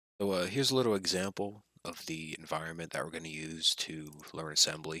Here's a little example of the environment that we're going to use to learn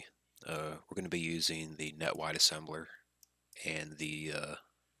assembly. We're going to be using the NetWide assembler and the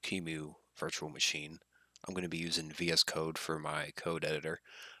QEMU virtual machine. I'm going to be using VS Code for my code editor.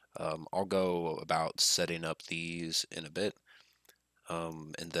 I'll go about setting up these in a bit,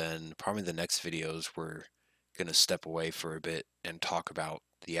 and then probably the next videos we're going to step away for a bit and talk about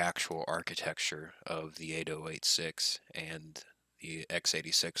the actual architecture of the 8086 and the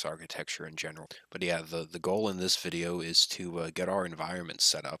x86 architecture in general. But yeah, the goal in this video is to get our environment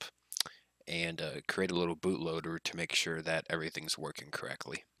set up and create a little bootloader to make sure that everything's working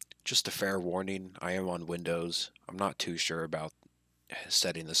correctly. Just a fair warning, I am on Windows. I'm not too sure about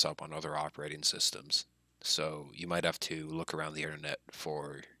setting this up on other operating systems. So you might have to look around the internet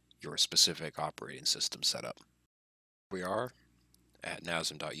for your specific operating system setup. We are at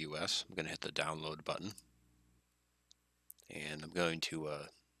NASM.us. I'm going to hit the download button. And I'm going to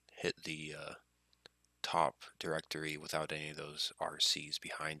hit the top directory without any of those RCs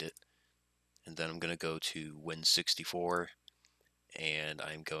behind it. And then I'm going to go to Win64 and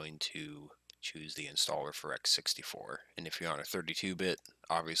I'm going to choose the installer for x64. And if you're on a 32-bit,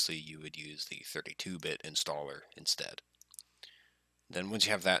 obviously you would use the 32-bit installer instead. Then once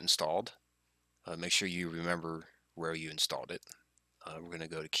you have that installed, make sure you remember where you installed it. We're going to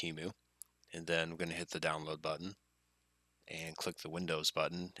go to QEMU, and then we're going to hit the download button and click the Windows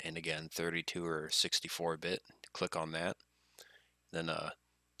button, and again 32 or 64-bit, click on that. Then I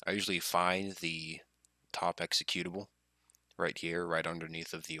usually find the top executable right here, right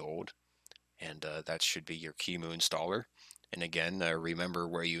underneath of the old, and that should be your QEMU installer. And again, remember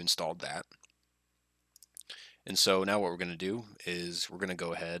where you installed that. And so now what we're going to do is we're going to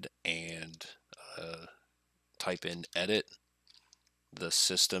go ahead and type in edit the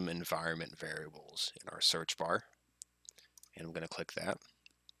system environment variables in our search bar, and I'm going to click that.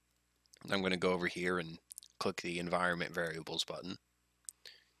 I'm going to go over here and click the environment variables button,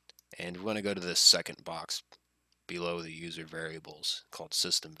 and we're going to go to this second box below the user variables called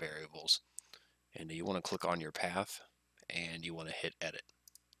system variables, and you want to click on your path and you want to hit edit.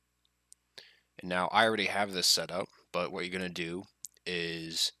 And now I already have this set up, but what you're going to do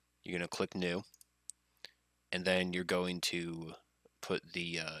is you're going to click new, and then you're going to put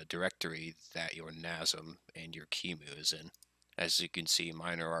the directory that your NASM and your QEMU is in. As you can see,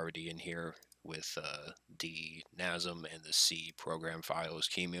 mine are already in here with the NASM and the C program file is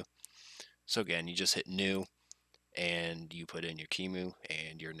QEMU. So again, you just hit new and you put in your QEMU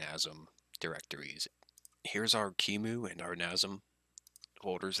and your NASM directories. Here's our QEMU and our NASM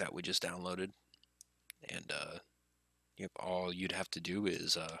folders that we just downloaded. And yep, all you'd have to do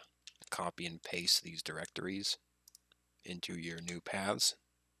is copy and paste these directories into your new paths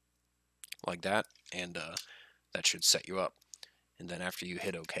like that, and that should set you up. And then after you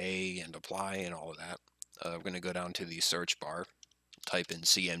hit OK and apply and all of that, we're going to go down to the search bar, type in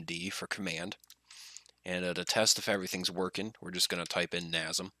CMD for command, and to test if everything's working, we're just going to type in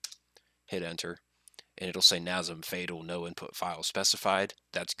NASM, hit enter, and it'll say NASM fatal, no input file specified.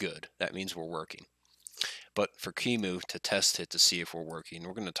 That's good. That means we're working. But for QEMU, to test it to see if we're working,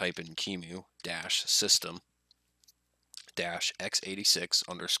 we're going to type in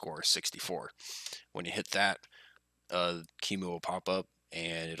QEMU-system-x86_64. When you hit that, QEMU will pop up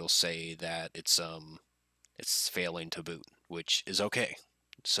and it'll say that it's failing to boot, which is okay.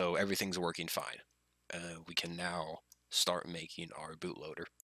 So everything's working fine. We can now start making our bootloader.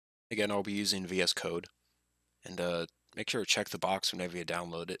 Again, I'll be using VS Code, and make sure to check the box whenever you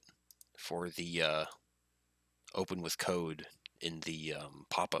download it for the open with code in the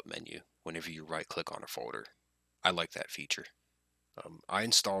pop-up menu whenever you right-click on a folder. I like that feature. I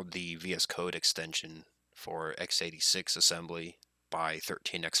installed the VS Code extension for x86 assembly by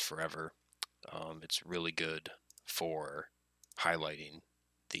 13x Forever. It's really good for highlighting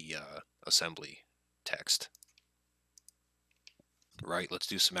the assembly text. Right, let's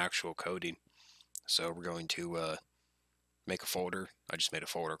do some actual coding. So we're going to make a folder. I just made a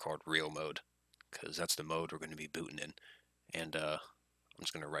folder called real mode because that's the mode we're going to be booting in. And I'm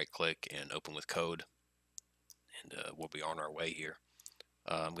just going to right click and open with code, and we'll be on our way here.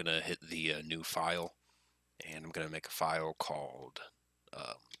 I'm going to hit the new file, and I'm going to make a file called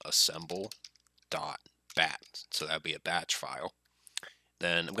assemble.bat. So that'd be a batch file.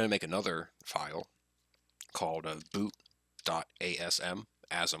 Then I'm going to make another file called boot.asm,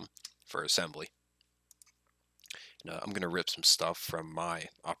 ASM for assembly. And, I'm going to rip some stuff from my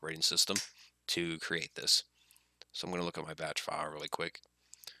operating system to create this. So I'm going to look at my batch file really quick.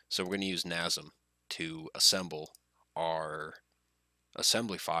 So we're going to use NASM to assemble our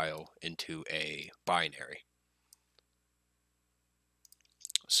assembly file into a binary.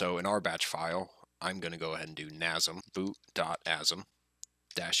 So in our batch file, I'm going to go ahead and do NASM boot.asm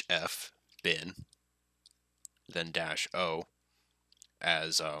 -f bin, then -o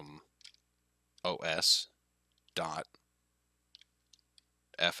as os dot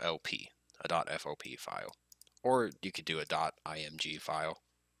flp, a .flp file, or you could do a .img file.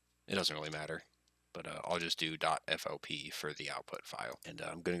 It doesn't really matter, but I'll just do .flp for the output file, and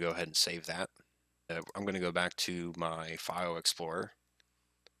I'm going to go ahead and save that. I'm going to go back to my file explorer,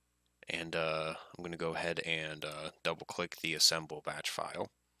 and I'm going to go ahead and double click the assemble batch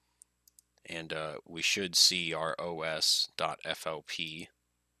file, and we should see our os.flp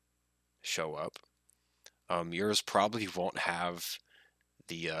show up. Yours probably won't have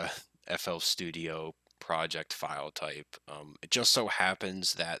the FL Studio project file type. It just so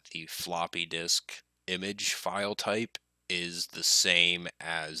happens that the floppy disk image file type is the same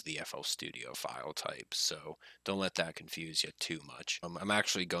as the FL Studio file type, so don't let that confuse you too much. I'm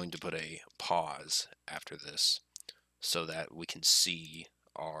actually going to put a pause after this so that we can see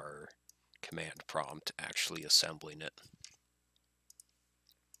our command prompt actually assembling it.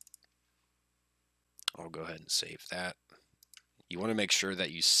 I'll go ahead and save that. You want to make sure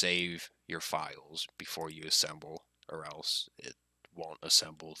that you save your files before you assemble, or else it won't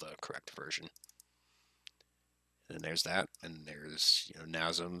assemble the correct version. And there's that, and there's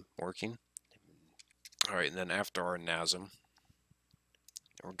NASM working. All right, and then after our NASM,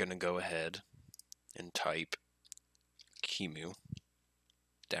 we're going to go ahead and type QEMU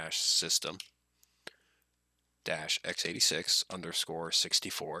 -system -x86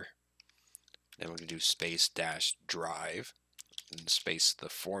 _64. Then we're going to do space -drive and space the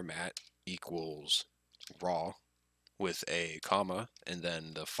format equals raw with a comma, and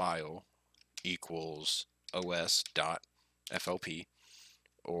then the file equals os.flp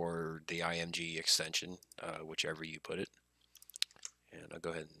or the img extension, whichever you put it. And I'll go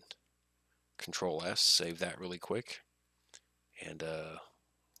ahead and Control S, save that really quick, and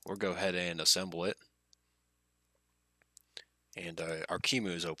we'll go ahead and assemble it. And our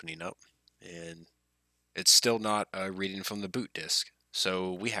QEMU is opening up, and it's still not reading from the boot disk,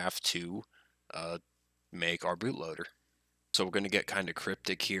 so we have to make our bootloader. So we're going to get kind of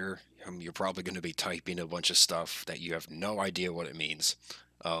cryptic here. You're probably going to be typing a bunch of stuff that you have no idea what it means.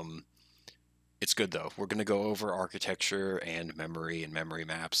 It's good though. We're going to go over architecture and memory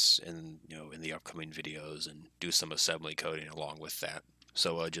maps in the upcoming videos, and do some assembly coding along with that.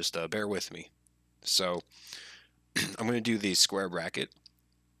 So just bear with me. So I'm going to do the square bracket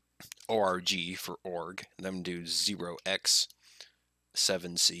org for org, and then do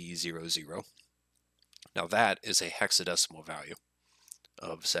 0x7c00. Now that is a hexadecimal value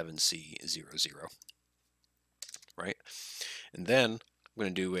of 7c00, right? And then I'm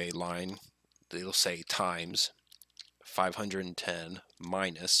going to do a line that'll say times 510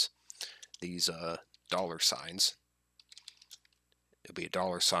 minus these dollar signs. It'll be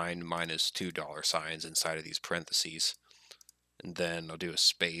a $sign minus $2 inside of these parentheses. And then I'll do a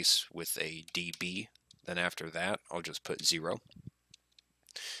space with a dB. Then after that, I'll just put 0.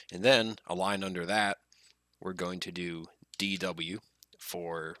 And then a line under that, we're going to do DW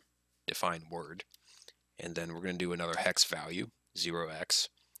for define word. And then we're going to do another hex value, 0x.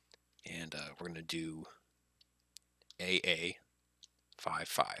 And we're going to do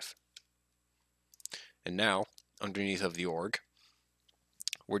AA55. And now, underneath of the org,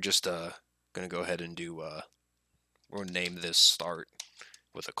 we're just going to go ahead and do, we're going to name this start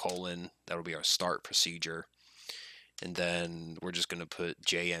with a colon. That'll be our start procedure. And then we're just going to put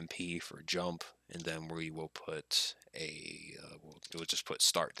JMP for jump, and then we will put we'll just put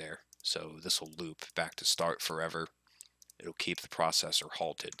start there. So this will loop back to start forever. It'll keep the processor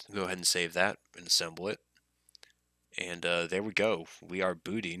halted. Go ahead and save that and assemble it. And there we go. We are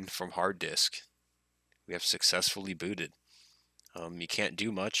booting from hard disk. We have successfully booted. You can't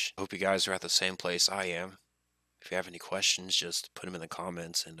do much. Hope you guys are at the same place I am. If you have any questions, just put them in the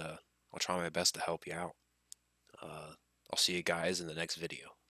comments, and I'll try my best to help you out. I'll see you guys in the next video.